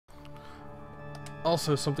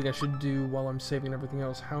Also, something I should do while I'm saving everything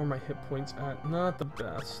else. How are my hit points at? Not the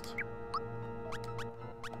best.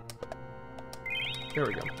 There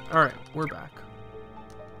we go. Alright, we're back.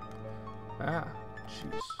 Ah,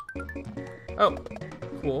 jeez. Oh,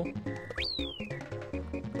 cool.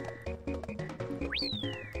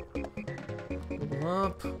 Level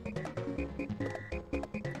up.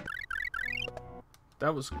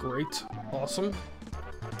 That was great. Awesome.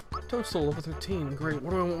 Toadstool level 13. Great.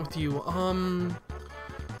 What do I want with you?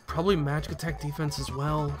 Probably magic attack defense as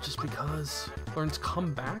well, just because. Learns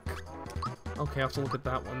comeback? Okay, I have to look at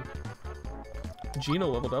that one. Gino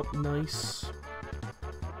leveled up. Nice.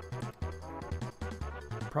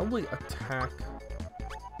 Probably attack.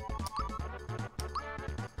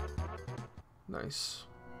 Nice.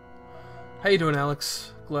 How you doing,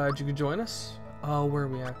 Alex? Glad you could join us. Where are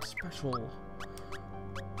we at? Special.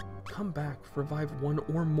 Come back. Revive one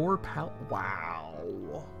or more pal. Wow.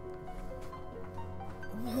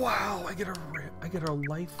 Wow. I get a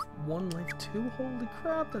life 1, life 2. Holy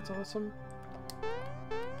crap! That's awesome.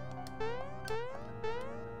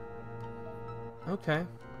 Okay.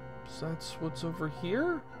 So that's what's over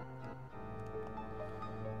here?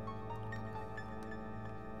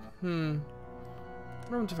 What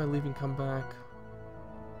happens if I leave and come back?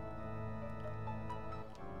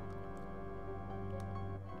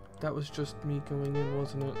 That was just me going in,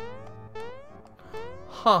 wasn't it?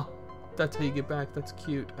 Huh! That's how you get back. That's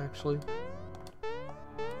cute, actually.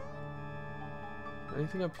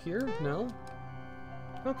 Anything up here? No?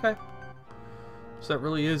 Okay. So that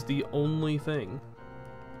really is the only thing.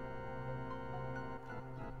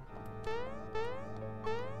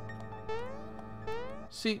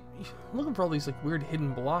 See, I'm looking for all these like weird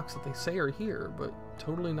hidden blocks that they say are here, but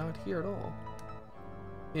totally not here at all.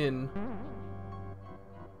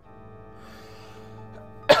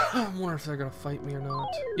 I wonder if they're gonna fight me or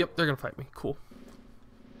not. Yep, they're gonna fight me. Cool.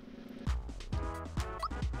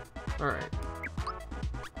 Alright.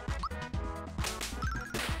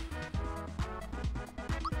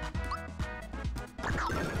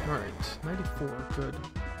 Alright, 94, good.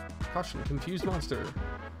 Caution, confused monster.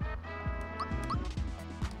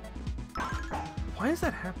 Why is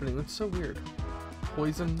that happening? That's so weird.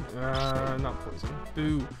 Poison? Not poison.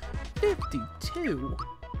 Boo. 52?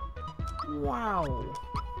 Wow.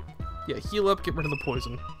 Yeah, heal up, get rid of the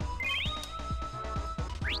poison.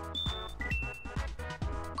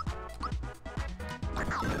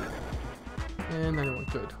 And 91,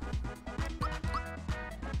 good.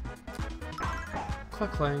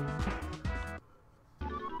 Clang.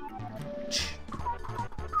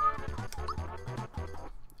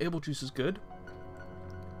 Able juice is good.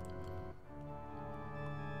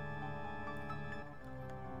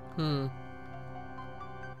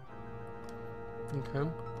 Okay.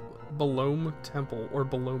 Belome Temple, or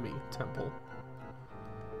Belomi Temple.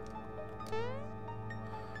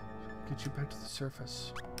 Get you back to the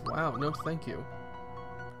surface. Wow, no thank you.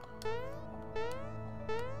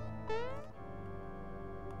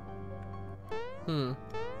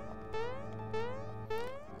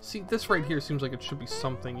 See, this right here seems like it should be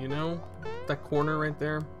something, you know? That corner right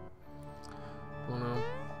there. Oh no.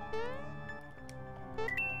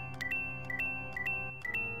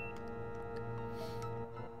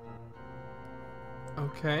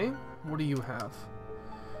 Okay, what do you have?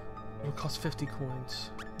 It'll cost 50 coins.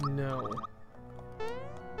 No.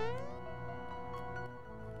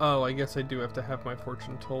 Oh, I guess I do have to have my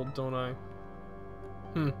fortune told, don't I?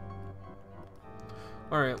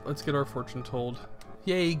 Alright, let's get our fortune told.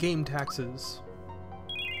 Yay, game taxes!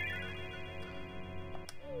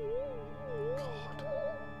 God.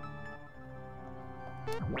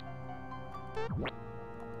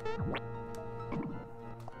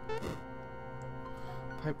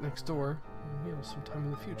 Pipe next door. Meal sometime in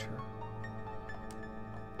the future.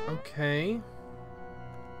 Okay.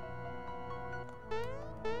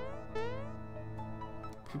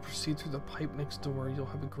 If you proceed through the pipe next door, you'll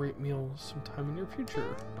have a great meal sometime in your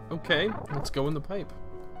future. Okay, let's go in the pipe.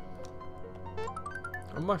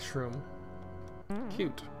 A mushroom.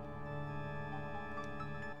 Cute.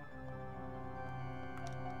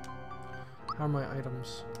 How are my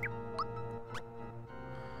items?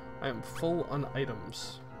 I am full on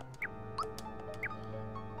items.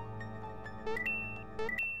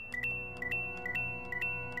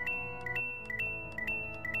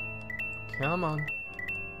 Come on.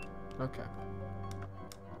 Okay.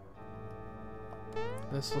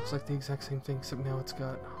 This looks like the exact same thing, except now it's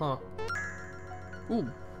got... Huh. Ooh,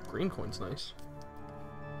 green coin's nice.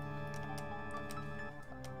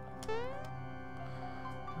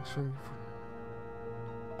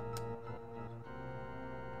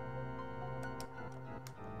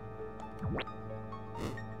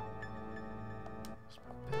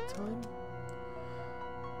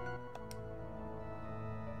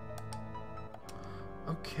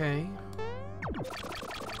 Okay.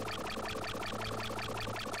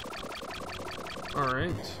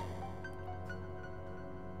 Alright.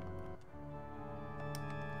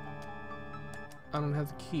 I don't have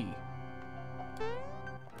the key.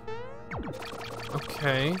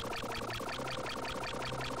 Okay.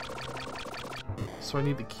 So I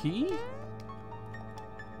need the key?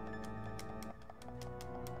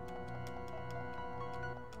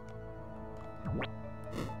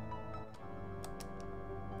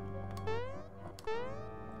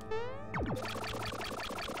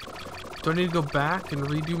 Do I need to go back and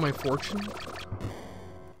redo my fortune?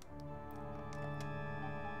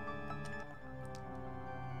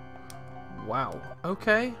 Wow.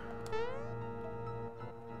 Okay.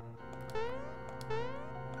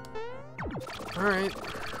 Alright.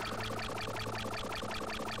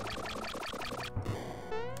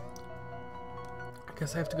 I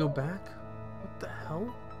guess I have to go back? What the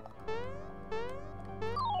hell?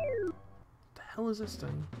 What the hell is this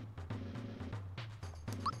thing?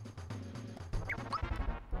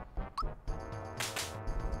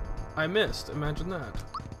 I missed. Imagine that.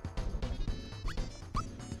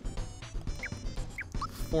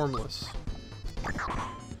 Formless.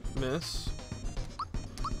 Miss.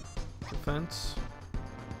 Defense.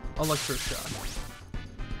 Electro shot.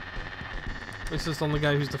 This is on the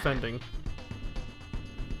guy who's defending.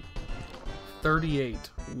 38.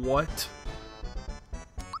 What?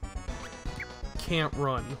 Can't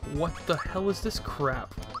run. What the hell is this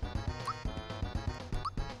crap?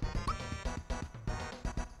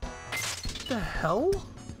 What the hell?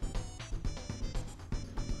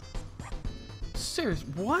 Serious?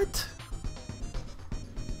 What?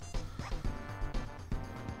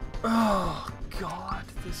 Oh God,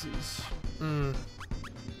 this is.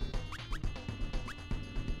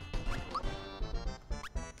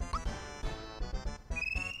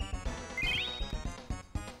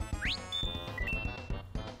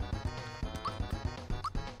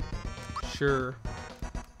 Sure.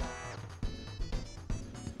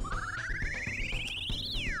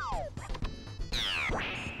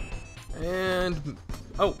 And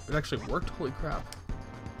oh, it actually worked. Holy crap!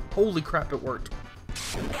 Holy crap! It worked.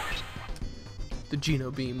 The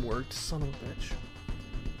Geno beam worked. Son of a bitch.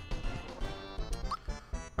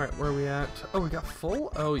 All right, where are we at? Oh, we got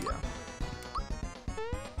full. Oh yeah.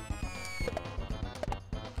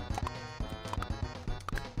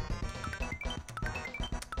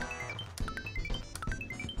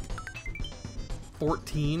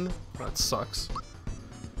 $14? That sucks.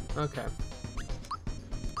 Okay.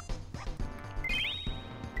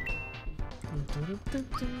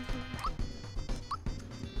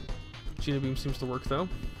 Geno beam seems to work though.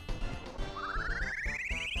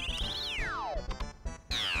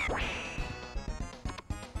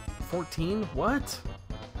 $14? What?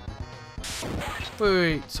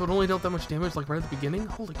 Wait, so it only dealt that much damage like right at the beginning?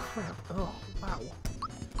 Holy crap. Oh, wow.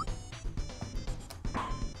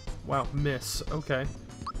 Wow, miss. Okay.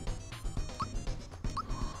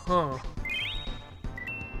 Huh.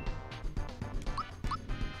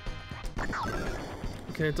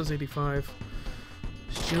 Okay, it does 85.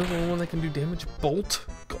 Is Geno the only one that can do damage? Bolt?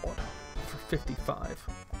 God. For 55.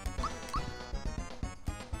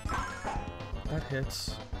 That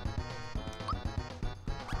hits.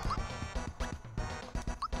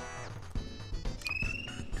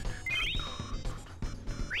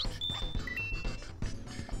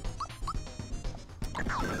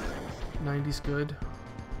 '90's good.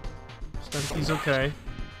 Static Key's okay.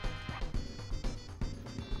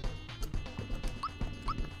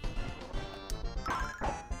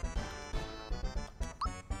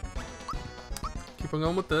 Keep on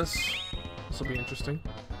going with this. This will be interesting.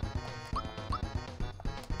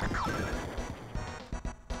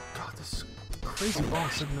 God, this is a crazy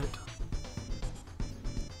boss, isn't it?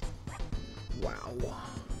 Wow.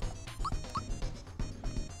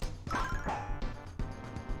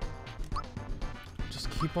 Just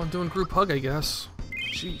keep on doing group hug, I guess.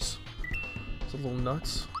 Jeez. It's a little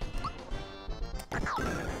nuts. God,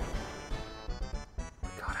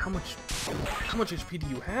 how much HP do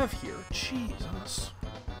you have here? Jesus.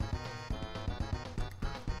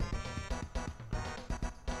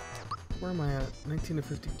 Where am I at? 19 to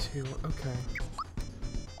 52. Okay.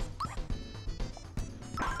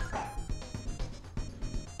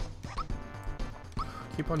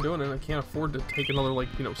 Keep on doing it. I can't afford to take another, like,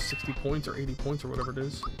 60 points or 80 points or whatever it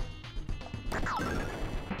is.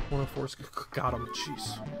 104. Got him.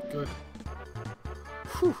 Jeez. Good.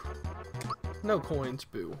 Whew. No coins,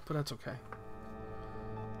 boo. But that's okay.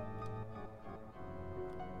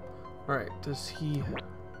 Alright. Does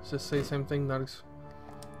this say the same thing?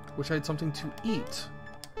 Wish I had something to eat.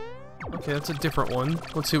 Okay, that's a different one.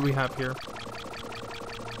 Let's see what we have here.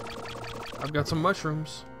 I've got some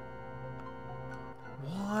mushrooms.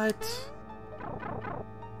 What?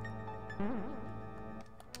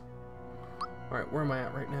 Alright, where am I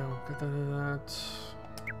at right now? Got that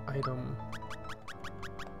item.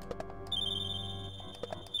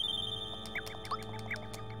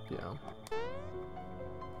 Yeah.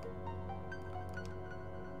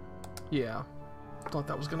 Yeah. Thought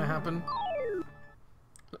that was gonna happen.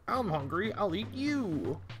 I'm hungry. I'll eat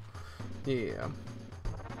you. Yeah.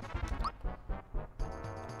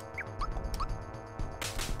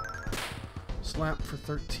 Slap for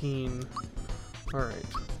 13. Alright.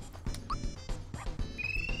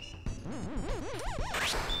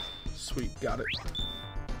 Sweet, got it.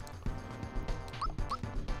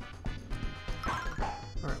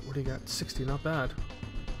 Alright, what do you got? 60, not bad.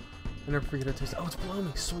 I never forget a taste. Oh, it's below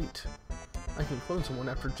me. Sweet. I can clone someone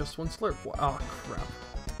after just one slurp. Oh, crap.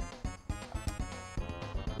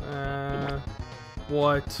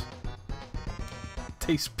 What?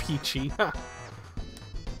 Tastes peachy. Ha.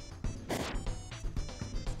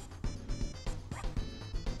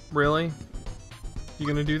 Really? You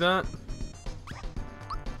gonna do that?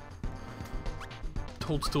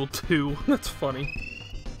 Toadstool 2. That's funny.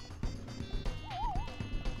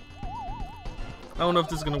 I don't know if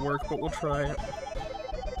this is gonna work, but we'll try it.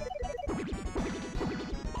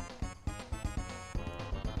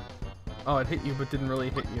 Oh, it hit you, but didn't really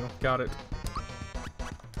hit you. Got it.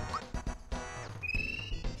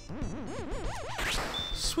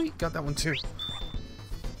 Sweet, got that one too.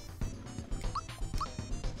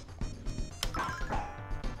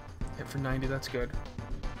 Hit for 90, that's good.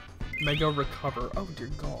 Mega recover. Oh dear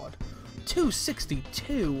god.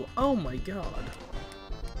 262! Oh my god.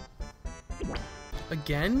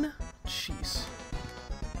 Again? Jeez.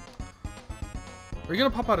 Are you gonna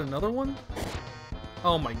pop out another one?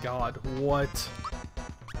 Oh my god, what?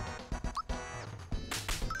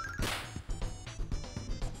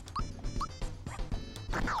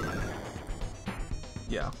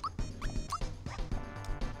 Yeah.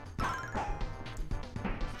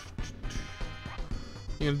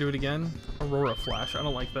 You gonna do it again? Aurora Flash. I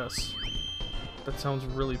don't like this. That sounds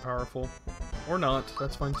really powerful. Or not,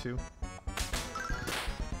 that's fine too.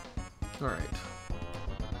 Alright.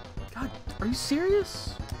 God, are you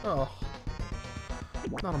serious? Oh.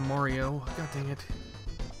 Not a Mario. God dang it.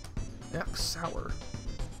 Yuck, sour.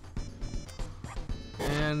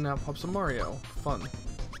 And now pops a Mario. Fun.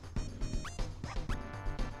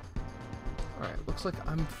 Alright, looks like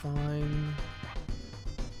I'm fine.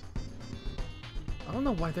 I don't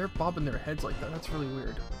know why they're bobbing their heads like that. That's really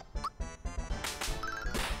weird.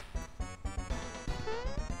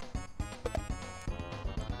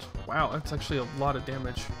 Wow, that's actually a lot of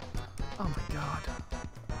damage. Oh my god.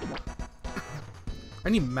 I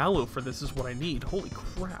need Mallow for this is what I need. Holy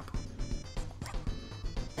crap.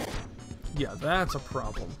 Yeah, that's a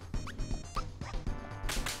problem.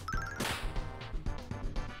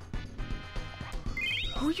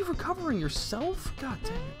 Who are you recovering? Yourself? God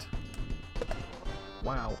dang it.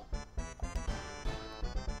 Wow.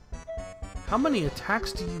 How many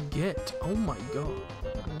attacks do you get? Oh my god.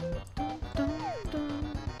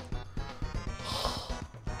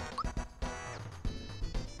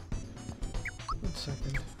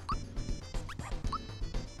 Second.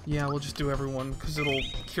 Yeah, we'll just do everyone, because it'll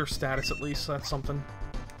cure status at least, so that's something.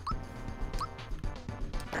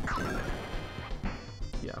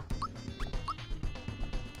 Yeah.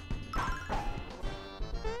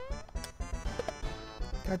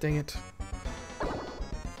 God dang it.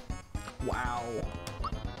 Wow.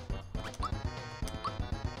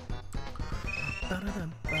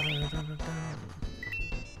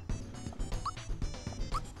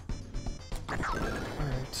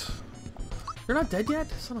 Alright. You're not dead yet?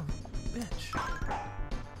 Son of a bitch.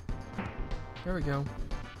 There we go.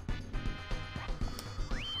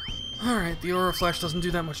 Alright, the Aura Flash doesn't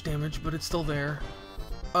do that much damage, but it's still there.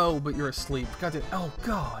 Oh, but you're asleep. God damn. Oh,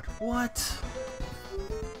 God. What?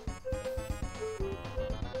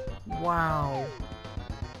 Wow.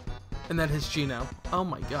 And that hits G now. Oh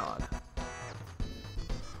my god.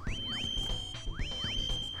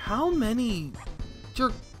 How many...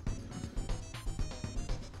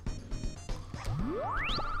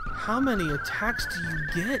 How many attacks do you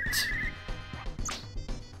get?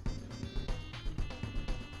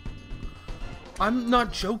 I'm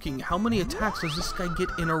not joking. How many attacks does this guy get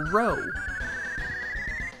in a row?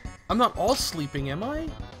 I'm not all sleeping, am I?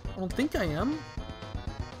 I don't think I am.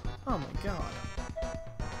 Oh my god.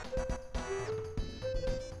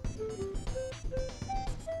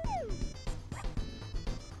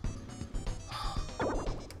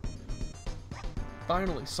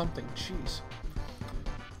 Finally, something. Jeez.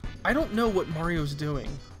 I don't know what Mario's doing.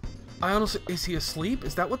 I honestly... Is he asleep?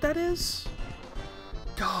 Is that what that is?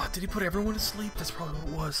 God, did he put everyone to sleep? That's probably what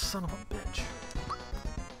it was. Son of a bitch.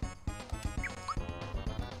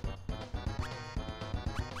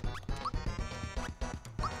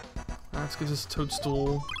 Let's give this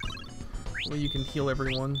toadstool. Well, you can heal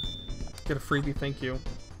everyone. Get a freebie, thank you.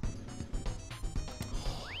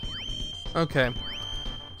 Okay.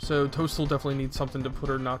 So, Toadstool definitely needs something to put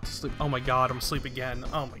her not to sleep. Oh my god, I'm asleep again.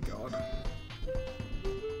 Oh my god.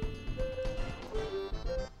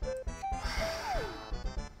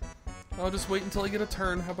 I'll just wait until I get a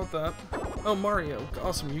turn. How about that? Oh, Mario.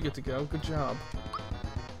 Awesome, you get to go. Good job.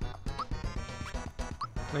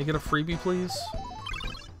 Can I get a freebie, please?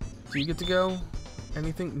 Do you get to go?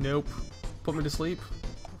 Anything? Nope. Put me to sleep?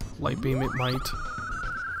 Light beam, it might.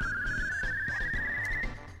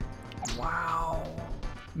 Wow.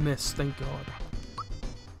 Miss, thank God.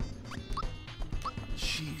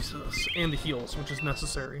 Jesus. And the heals, which is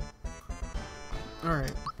necessary.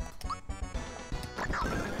 Alright.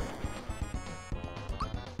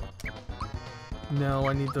 No,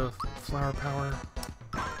 I need the flower power.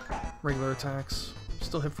 Regular attacks.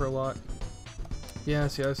 Still hit for a lot.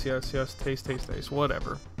 Yes, yes, yes, yes. Taste, taste, taste.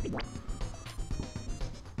 Whatever.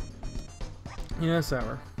 Yes,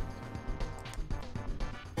 sour.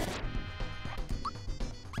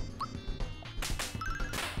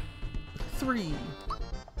 Three.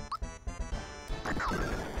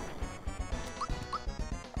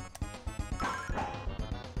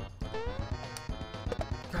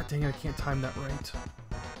 God dang it, I can't time that right.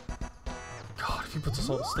 God, if he puts us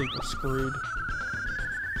all to sleep, we're screwed.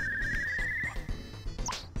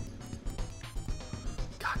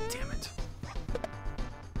 God damn it.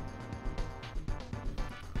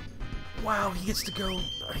 Wow, he gets to go.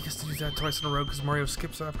 He gets to do that twice in a row because Mario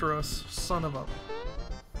skips after us. Son of a...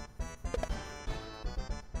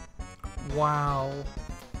 Wow.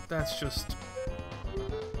 That's just...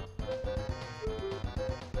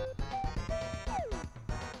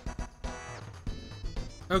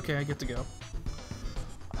 Okay, I get to go.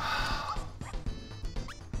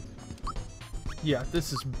 Yeah,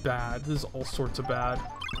 this is bad. This is all sorts of bad.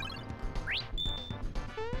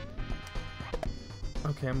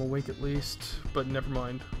 Okay, I'm awake at least, but never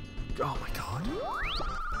mind. Oh my god.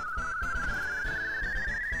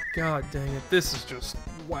 God dang it, this is just...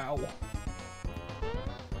 wow.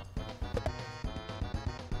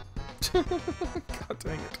 God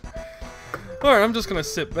dang it. Alright, I'm just gonna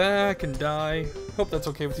sit back and die. Hope that's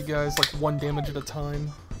okay with you guys, like 1 damage at a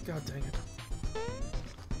time. God dang it.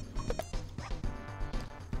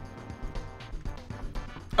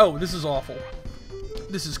 Oh, this is awful.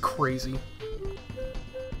 This is crazy.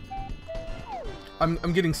 I'm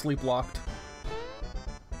getting sleep locked.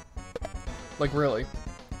 Like, really.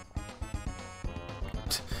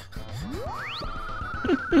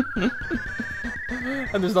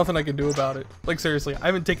 And there's nothing I can do about it. Like, seriously, I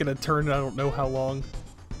haven't taken a turn in I don't know how long.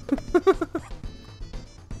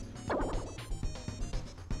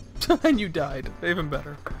 And you died. Even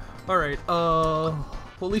better. Alright, well,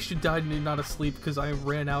 at least you died and you're not asleep, because I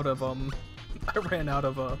ran out of, ran out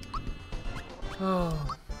of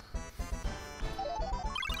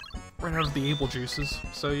the able juices,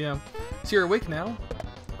 so yeah. So you're awake now?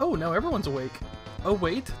 Oh, now everyone's awake. Oh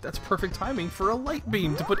wait, that's perfect timing for a light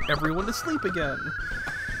beam to put everyone to sleep again.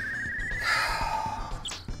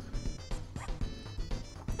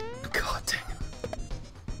 God dang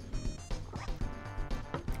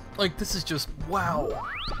it. Like, this is just wow.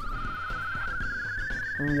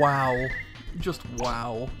 Wow. Just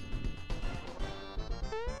wow.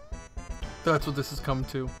 That's what this has come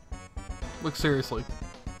to. Look, seriously.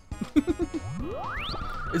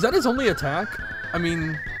 Is that his only attack? I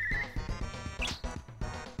mean...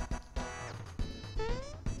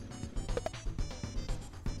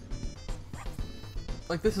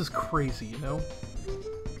 like, this is crazy, you know?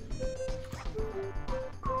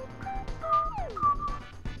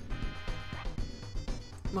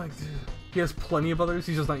 Like, he has plenty of others,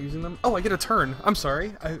 he's just not using them. Oh, I get a turn. I'm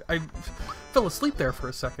sorry. I fell asleep there for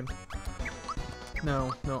a second.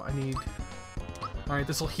 No, I need... Alright,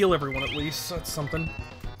 this will heal everyone at least. That's something.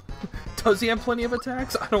 Does he have plenty of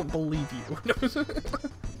attacks? I don't believe you.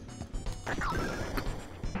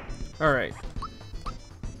 Alright.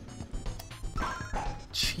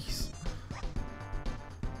 Jeez.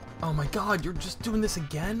 Oh my god, you're just doing this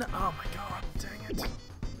again? Oh my god, dang it.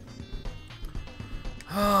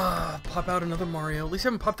 Pop out another Mario. At least I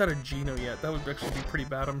haven't popped out a Geno yet. That would actually be pretty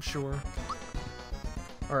bad, I'm sure.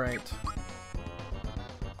 Alright.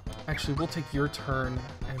 Actually, we'll take your turn,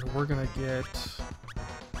 and we're gonna get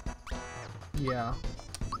Yeah.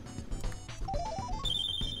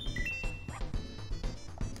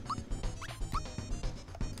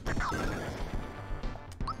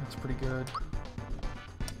 That's pretty good.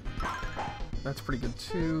 That's pretty good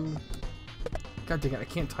too. God dang it, I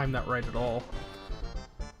can't time that right at all.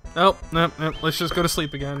 Oh, nope, nope, let's just go to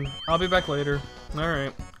sleep again. I'll be back later.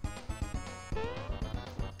 Alright.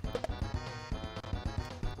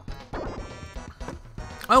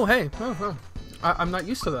 Oh, hey. Oh. I'm not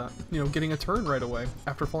used to that. You know, getting a turn right away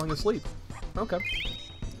after falling asleep. Okay.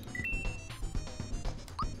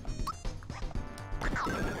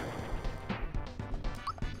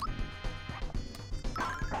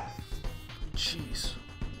 Jeez.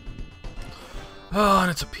 Oh, and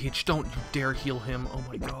it's a Peach. Don't you dare heal him. Oh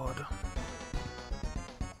my god.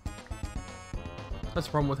 That's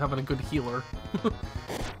the problem with having a good healer. So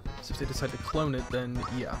if they decide to clone it, then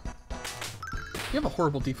yeah. You have a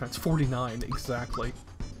horrible defense. 49, exactly.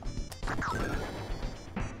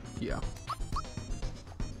 Yeah.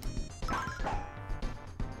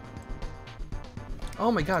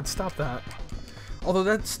 Oh my god, stop that. Although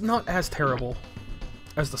that's not as terrible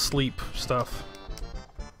as the sleep stuff.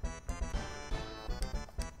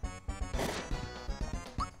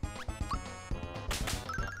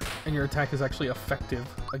 And your attack is actually effective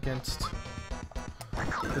against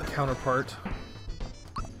the counterpart.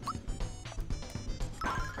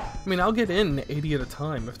 I mean, I'll get in 80 at a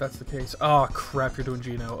time if that's the case. Oh crap, you're doing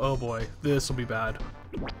Geno. Oh boy, this will be bad.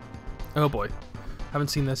 Oh boy. Haven't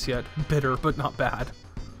seen this yet. Bitter, but not bad.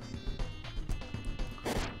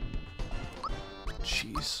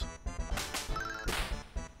 Jeez.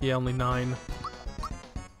 Yeah, only 9.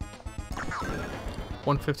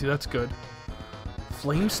 150, that's good.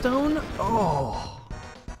 Flamestone? Oh.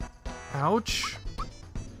 Ouch.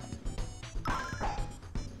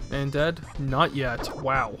 And dead? Not yet.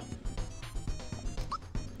 Wow.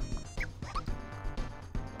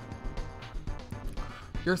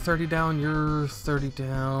 You're 30 down, you're 30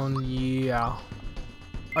 down. Yeah.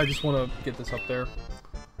 I just want to get this up there.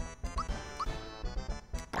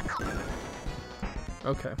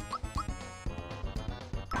 Okay.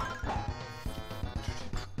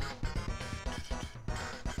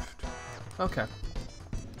 Okay.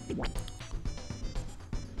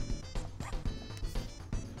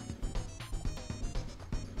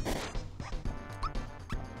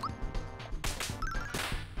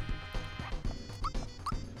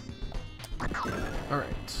 Alright,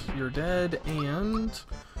 you're dead, and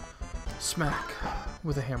smack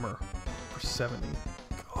with a hammer for 70.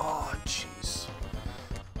 Oh, jeez.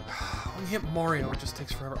 When you hit Mario, it just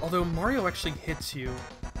takes forever. Although Mario actually hits you.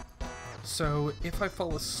 So if I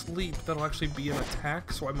fall asleep, that'll actually be an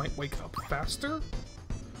attack, so I might wake up faster?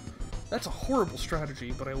 That's a horrible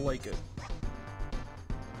strategy, but I like it.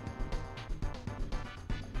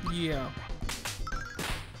 Yeah.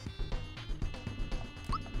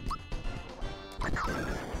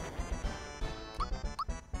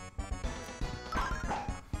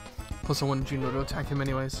 Plus I wanted Geno to attack him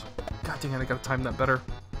anyways. God dang it, I gotta time that better.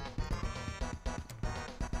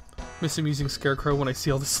 Miss him using Scarecrow when I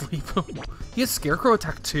see all the sleep. He has Scarecrow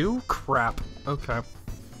attack too? Crap. Okay.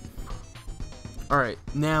 Alright,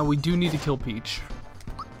 now we do need to kill Peach.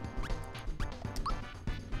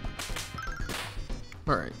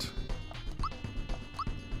 Alright.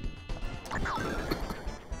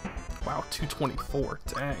 Wow, 224.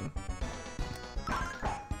 Dang.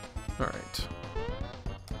 Alright.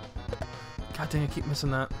 God dang, I keep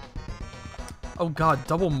missing that. Oh god,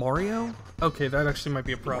 double Mario? Okay, that actually might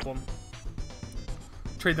be a problem.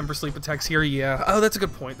 Trade them for sleep attacks here, yeah. Oh, that's a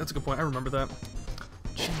good point. That's a good point. I remember that.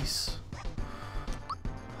 Jeez.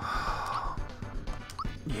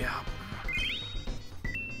 Yeah.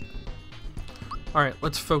 Alright,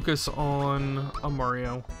 let's focus on a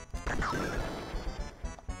Mario.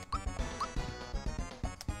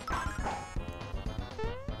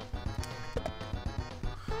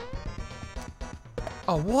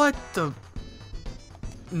 Oh, what the...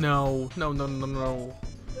 No. No, no, no, no.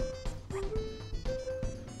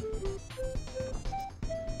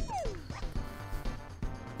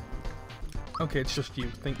 Okay, it's just you.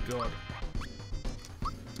 Thank God.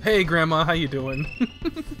 Hey, Grandma, how you doing?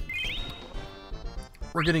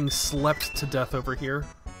 We're getting slept to death over here.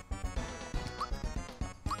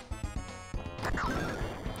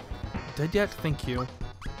 Dead yet? Thank you.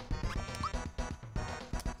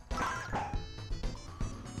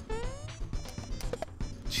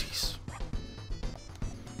 Jeez.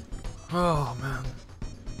 Oh, man.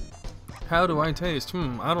 How do I taste?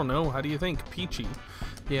 I don't know. How do you think? Peachy.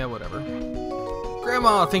 Yeah, whatever.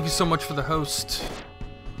 Grandma, thank you so much for the host.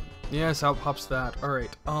 Yes, out pops that.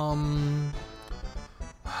 Alright,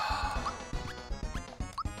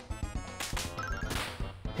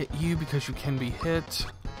 Hit you because you can be hit.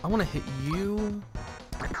 I want to hit you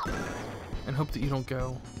and hope that you don't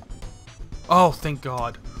go. Oh, thank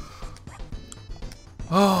God.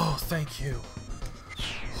 Oh, thank you.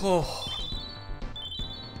 Oh.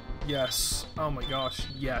 Yes. Oh my gosh,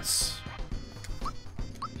 yes.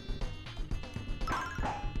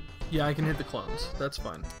 Yeah, I can hit the clones. That's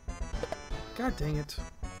fine. God dang it.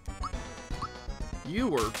 You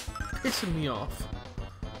were pissing me off.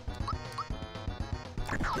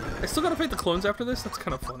 I still gotta fight the clones after this? That's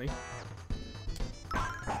kind of funny.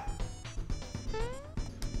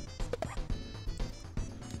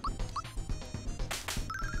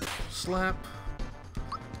 Slap.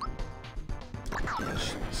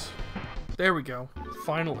 Jeez. There we go.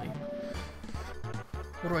 Finally.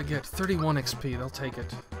 What do I get? 31 XP. They'll take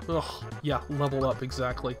it. Ugh. Yeah, level up,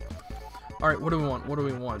 exactly. Alright, what do we want? What do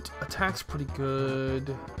we want? Attack's pretty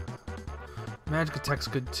good. Magic attack's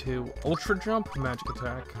good too. Ultra jump? Magic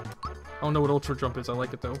attack. I don't know what ultra jump is. I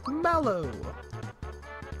like it though. Mallow!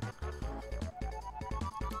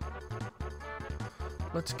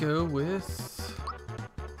 Let's go with...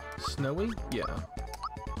 Snowy? Yeah.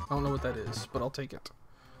 I don't know what that is, but I'll take it.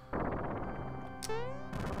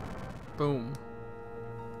 Boom.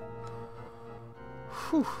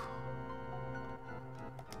 Whew.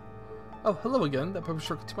 Oh, hello again. That puppet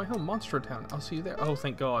shortcut to my home, Monster Town. I'll see you there. Oh,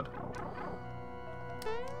 thank God.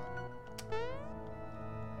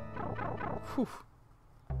 Whew.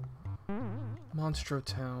 Monstro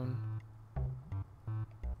Town.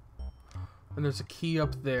 And there's a key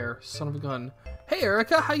up there. Son of a gun. Hey,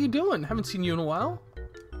 Erica, how you doing? Haven't seen you in a while.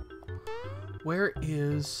 Where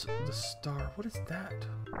is the star? What is that?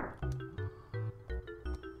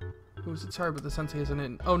 Who is it? Sorry, but the sensei isn't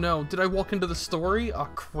in. Oh no, did I walk into the story? Oh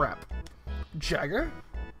crap. Jagger?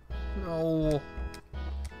 No.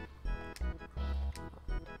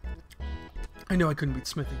 I know I couldn't beat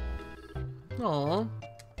Smithy. Aww.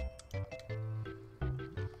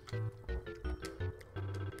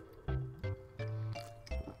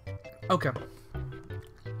 Okay.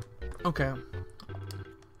 Okay.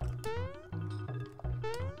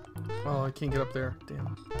 Oh, I can't get up there.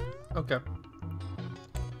 Damn. Okay.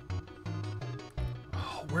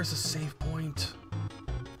 Oh, where's the save point?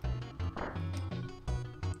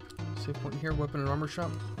 Save point here, weapon and armor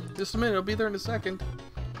shop. Just a minute, I'll be there in a second.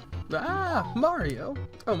 Ah, Mario.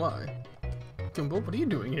 Oh my. Goomba, what are you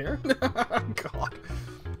doing here? God.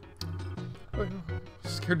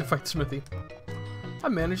 Scared to fight Smithy.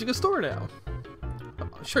 I'm managing a store now. Oh,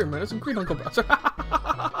 sure, man, it's a green Uncle Bowser.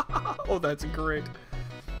 Oh, that's great.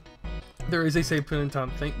 There is a save pin in town,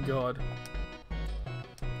 thank God.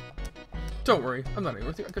 Don't worry, I'm not angry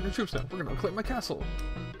with you. I got new troops now. We're gonna claim my castle.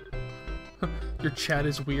 Your chat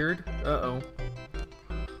is weird. Uh-oh.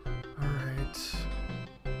 Alright.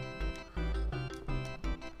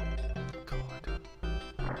 God.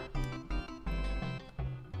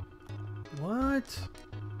 What?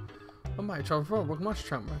 Oh my, travel forward. Welcome much,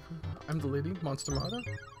 Trump. I'm the lady, Monster Mata.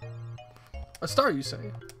 A star, you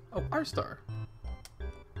say? Oh, our star.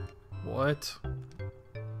 What?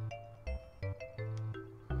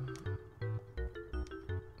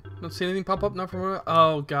 Don't see anything pop up, not from...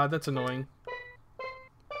 Oh, God, that's annoying.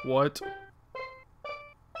 What?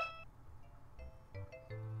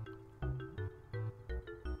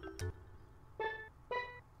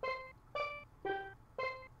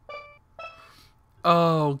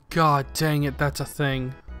 Oh, God dang it, that's a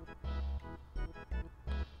thing.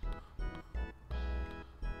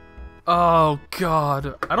 Oh,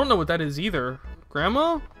 God. I don't know what that is either.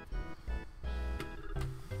 Grandma?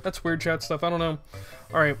 That's weird chat stuff, I don't know.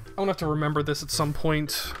 Alright, I'm gonna have to remember this at some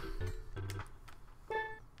point.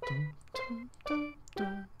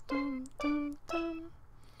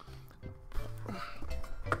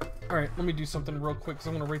 Alright, let me do something real quick because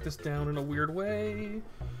I'm gonna write this down in a weird way.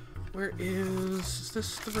 Where is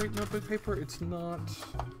this the right notebook paper? It's not.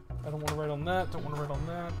 I don't want to write on that, don't want to write on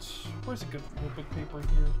that. Where's a good notebook paper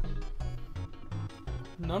here?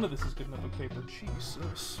 None of this is good notebook paper,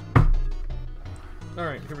 Jesus.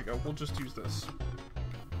 Alright, here we go, we'll just use this.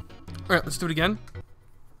 Alright, let's do it again.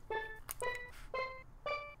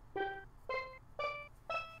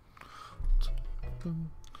 Boom,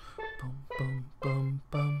 boom, boom, boom,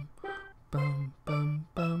 boom, boom,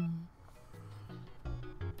 boom.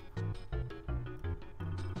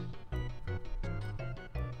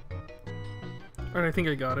 Alright, I think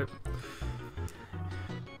I got it.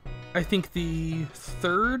 I think the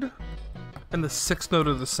third and the sixth note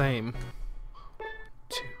are the same.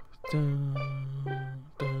 Dun,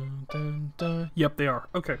 dun, dun, dun. Yep, they are.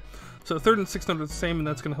 Okay. So the third and sixth note are the same, and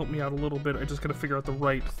that's going to help me out a little bit. I just got to figure out the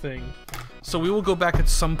right thing. So we will go back at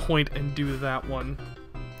some point and do that one.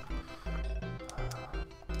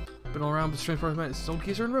 Been all around, but strange part of it's Stone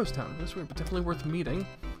Geezer in Rosetown. That's weird, but definitely worth meeting.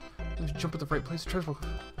 Let's jump at the right place to transport.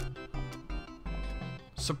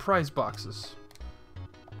 Surprise boxes.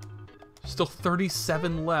 Still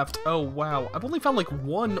 37 left. Oh, wow. I've only found like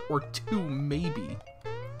 1 or 2, maybe.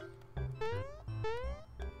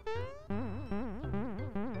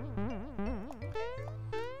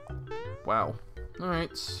 Wow.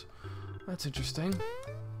 Alright. That's interesting.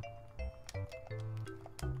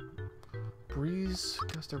 Breeze,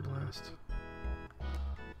 gust or blast.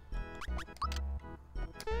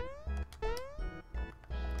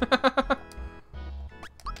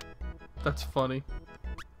 That's funny.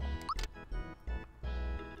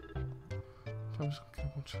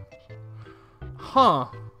 Huh.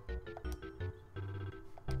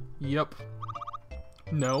 Yep.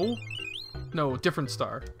 No. No, different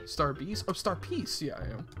star. Star Beast? Oh, Star Piece. Yeah, I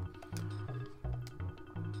am.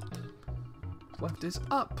 Left is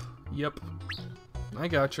up. Yep. I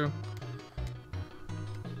got you.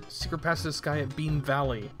 Secret pass to the sky at Bean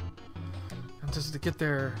Valley. And just to get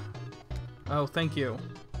there. Oh, thank you.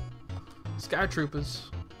 Sky Troopers.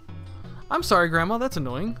 I'm sorry, Grandma. That's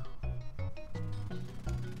annoying.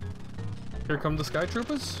 Here come the Sky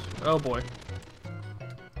Troopers. Oh boy.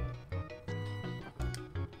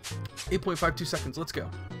 8.52 seconds. Let's go.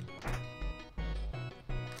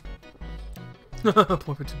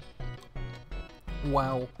 0.52.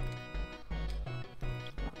 Wow.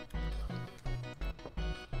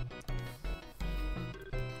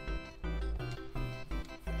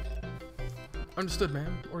 Understood,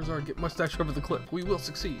 ma'am. Or Zard, get mustache cover the clip. We will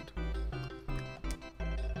succeed.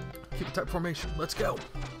 Keep a tight formation. Let's go.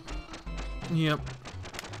 Yep.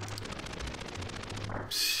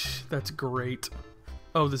 That's great.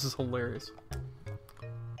 Oh, this is hilarious.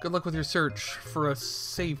 Good luck with your search for a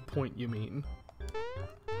save point, you mean?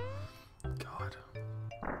 God.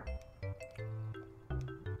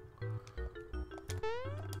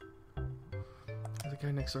 The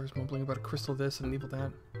guy next door is mumbling about a crystal this and an evil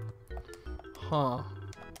that. Huh.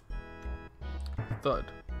 Thud.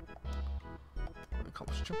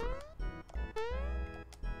 Accomplished jumper.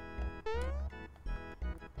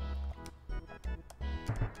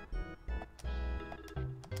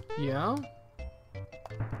 Yeah?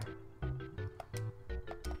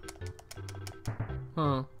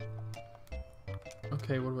 Huh.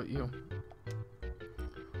 Okay, what about you?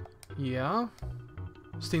 Yeah?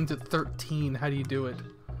 Stains at 13, how do you do it?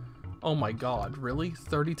 Oh my god, really?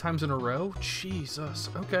 30 times in a row? Jesus,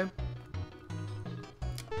 okay.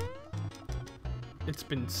 It's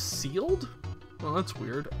been sealed? Well, that's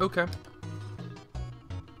weird. Okay.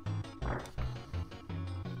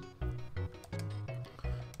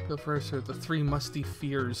 Go first here. The 3 musty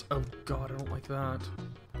fears. Oh god, I don't like that.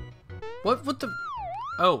 What the...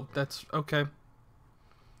 Oh, that's... Okay.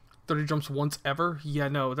 30 jumps once ever? Yeah,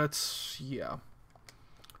 no, that's... Yeah.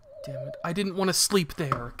 Damn it. I didn't want to sleep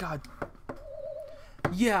there. God.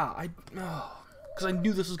 Yeah, because I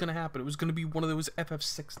knew this was going to happen. It was going to be one of those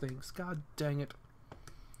FF6 things. God dang it.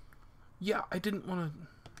 Yeah, I didn't want to...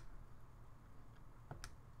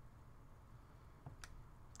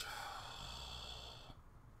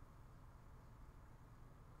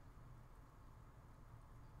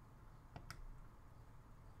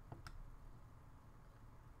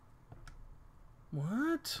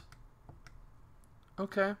 What?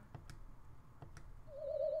 Okay.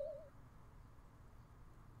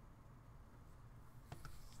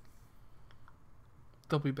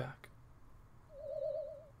 They'll be back.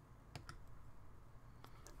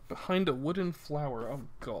 Behind a wooden flower. Oh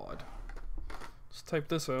god. Let's type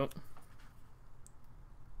this out.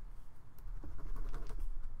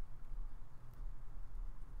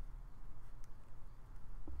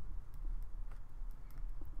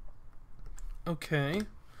 Okay.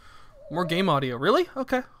 More game audio. Really?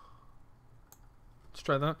 Okay. Let's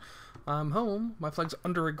try that. I'm home. My flag's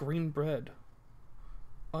under a green bread.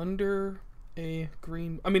 Under a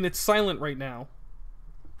green... I mean, it's silent right now.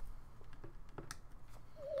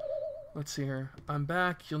 Let's see here. I'm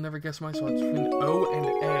back. You'll never guess my spots between O and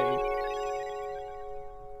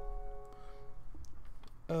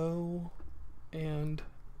A. O and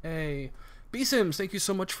A. B-Sims, thank you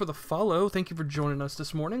so much for the follow. Thank you for joining us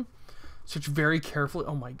this morning. Search very carefully.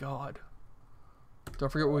 Oh my god.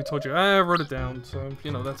 Don't forget what we told you. I wrote it down, so,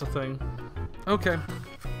 you know, that's a thing. Okay.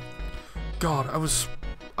 God, I was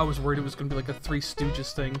worried it was going to be like a Three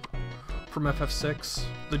Stooges thing from FF6.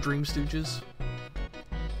 The Dream Stooges.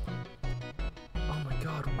 Oh my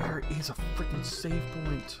god, where is a freaking save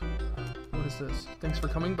point? What is this? Thanks for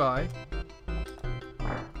coming by.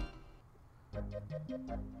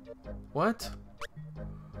 What?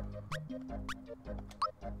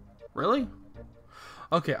 Really?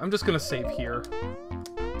 Okay, I'm just gonna save here.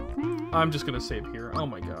 I'm just gonna save here. Oh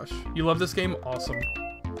my gosh. You love this game? Awesome.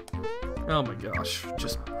 Oh my gosh.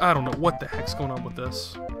 Just, I don't know what the heck's going on with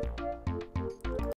this.